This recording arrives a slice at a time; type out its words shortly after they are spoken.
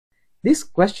This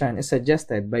question is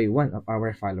suggested by one of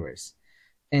our followers,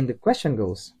 and the question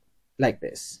goes like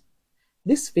this.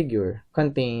 This figure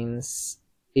contains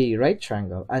a right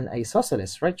triangle, an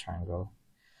isosceles right triangle.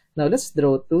 Now let's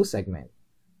draw two segments,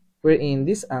 wherein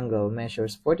this angle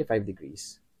measures 45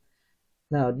 degrees.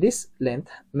 Now this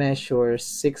length measures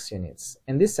 6 units,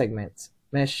 and this segment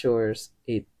measures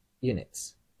 8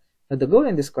 units. Now the goal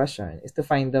in this question is to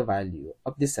find the value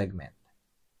of this segment,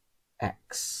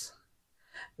 x.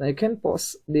 Now you can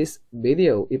pause this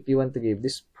video if you want to give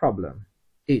this problem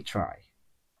a try.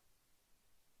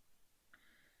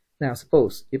 Now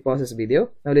suppose you pause this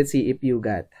video. Now let's see if you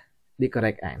got the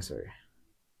correct answer.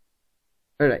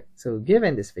 Alright, so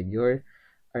given this figure,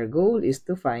 our goal is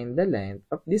to find the length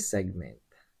of this segment,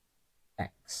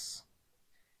 x.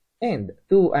 And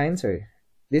to answer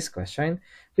this question,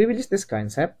 we will use this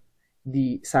concept,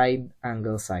 the side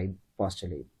angle side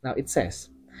postulate. Now it says,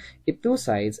 if two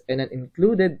sides and an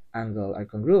included angle are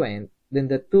congruent, then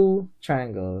the two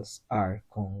triangles are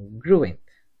congruent.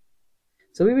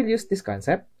 So we will use this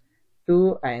concept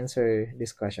to answer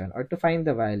this question, or to find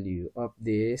the value of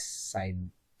this side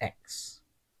x.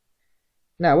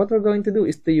 Now what we're going to do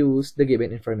is to use the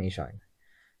given information.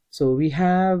 So we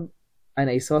have an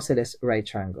isosceles right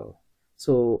triangle.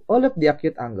 So all of the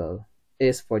acute angle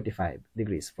is 45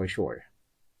 degrees for sure.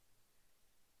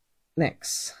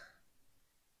 Next,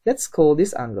 let's call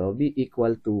this angle be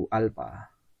equal to alpha,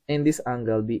 and this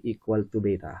angle be equal to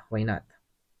beta. Why not?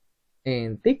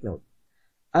 And take note,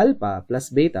 alpha plus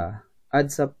beta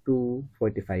adds up to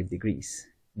 45 degrees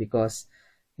because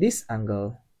this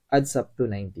angle adds up to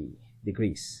 90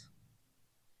 degrees.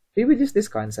 We will use this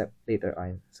concept later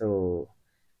on. So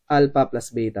alpha plus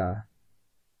beta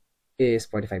is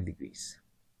 45 degrees.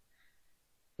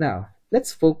 Now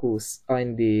let's focus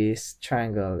on this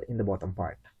triangle in the bottom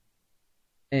part.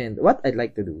 And what I'd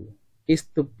like to do is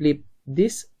to flip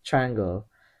this triangle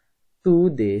to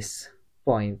this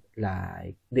point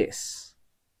like this,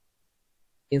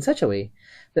 in such a way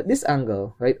that this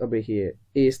angle right over here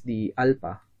is the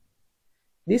alpha.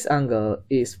 This angle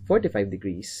is 45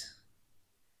 degrees,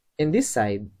 and this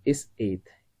side is 8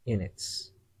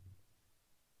 units.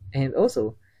 And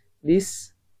also,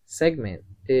 this segment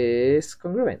is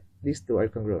congruent. These two are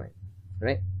congruent,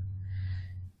 right?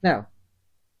 Now,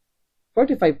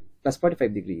 45 plus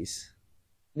 45 degrees.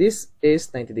 This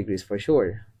is 90 degrees for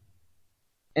sure.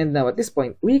 And now at this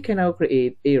point, we can now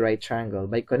create a right triangle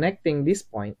by connecting this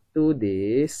point to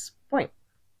this point.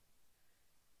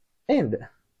 And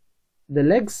the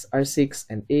legs are 6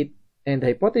 and 8. And the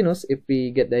hypotenuse, if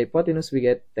we get the hypotenuse, we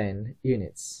get 10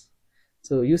 units.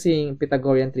 So using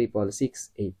Pythagorean triple,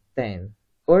 6, 8, 10.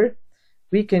 Or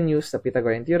we can use the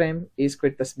Pythagorean theorem, a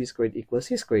squared plus b squared equals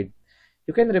c squared.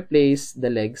 You can replace the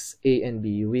legs a and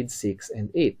b with 6 and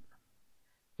 8.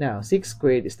 Now, 6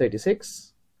 squared is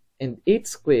 36, and 8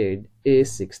 squared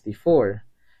is 64.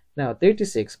 Now,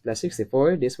 36 plus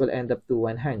 64, this will end up to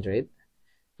 100.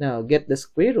 Now, get the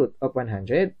square root of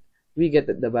 100. We get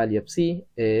that the value of c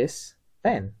is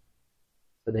 10.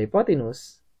 So, the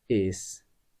hypotenuse is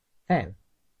 10.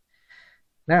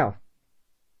 Now,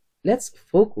 let's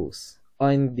focus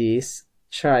on this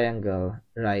triangle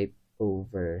right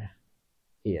over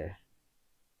here.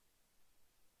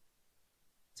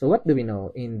 So what do we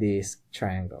know in this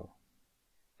triangle?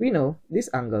 We know this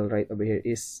angle right over here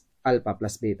is alpha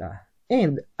plus beta.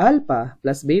 And alpha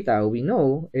plus beta, we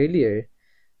know earlier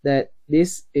that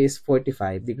this is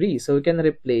 45 degrees. So we can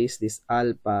replace this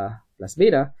alpha plus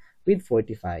beta with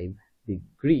 45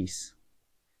 degrees.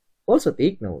 Also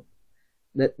take note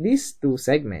that these two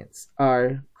segments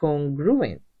are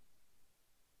congruent.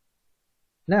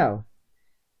 Now,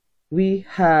 we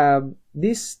have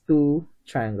these two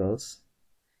triangles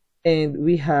and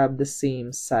we have the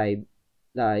same side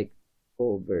like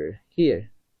over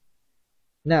here.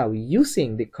 Now,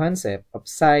 using the concept of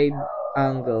side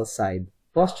angle side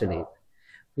postulate,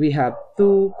 we have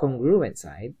two congruent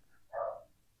sides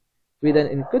with an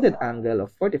included angle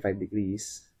of 45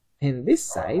 degrees and this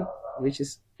side which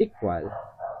is equal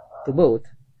to both.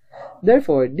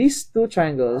 Therefore, these two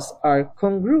triangles are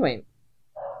congruent.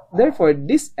 Therefore,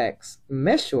 this x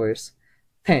measures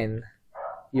 10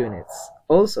 units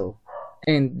also.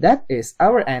 And that is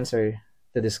our answer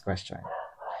to this question.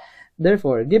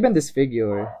 Therefore, given this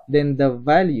figure, then the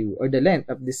value or the length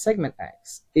of this segment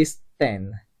x is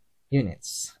 10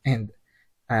 units. And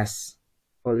as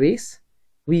always,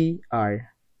 we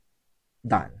are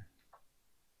done.